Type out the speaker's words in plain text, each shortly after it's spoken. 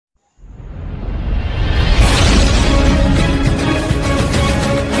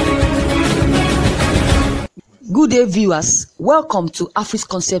Good day, viewers. Welcome to Afris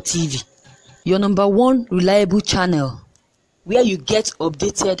Concept TV, your number one reliable channel where you get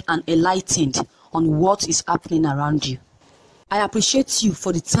updated and enlightened on what is happening around you. I appreciate you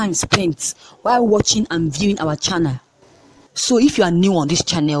for the time spent while watching and viewing our channel. So if you are new on this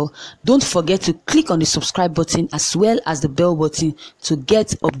channel, don't forget to click on the subscribe button as well as the bell button to get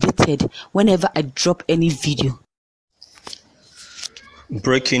updated whenever I drop any video.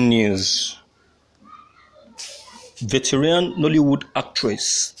 Breaking news. Veteran Nollywood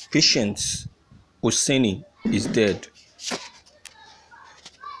actress Patience Oseni is dead.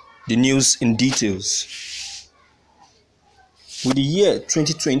 The news in details. With the year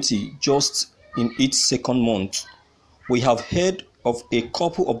 2020 just in its second month, we have heard of a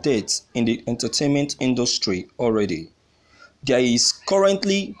couple of deaths in the entertainment industry already. There is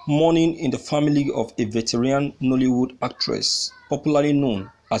currently mourning in the family of a veteran Nollywood actress, popularly known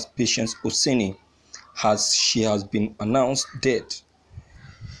as Patience Oseni, as she has been announced dead.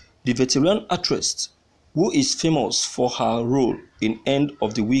 The veteran actress, who is famous for her role in End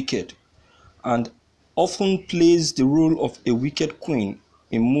of the Wicked and often plays the role of a wicked queen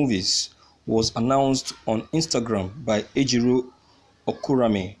in movies, was announced on Instagram by Ejiro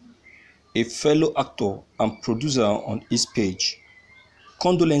Okurame, a fellow actor and producer on his page.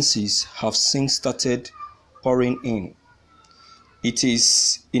 Condolences have since started pouring in. It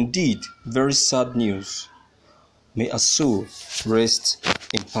is indeed very sad news. May her soul rest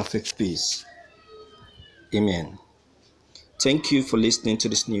in perfect peace. Amen. Thank you for listening to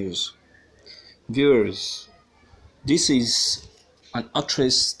this news. Viewers, this is an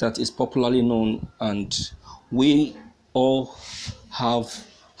actress that is popularly known, and we all have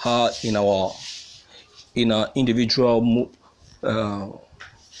her in our individual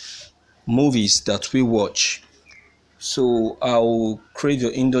movies that we watch. So I'll crave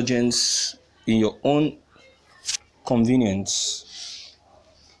your indulgence in your own convenience.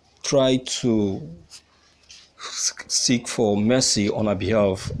 Try to seek for mercy on her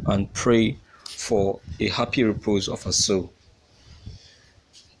behalf and pray for a happy repose of her soul.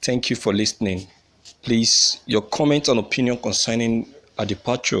 Thank you for listening. Please, your comment and opinion concerning her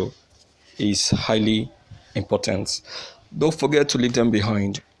departure is highly important. Don't forget to leave them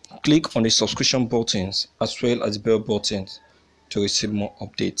behind. Click on the subscription buttons as well as the bell buttons to receive more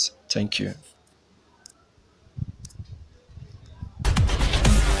updates. Thank you.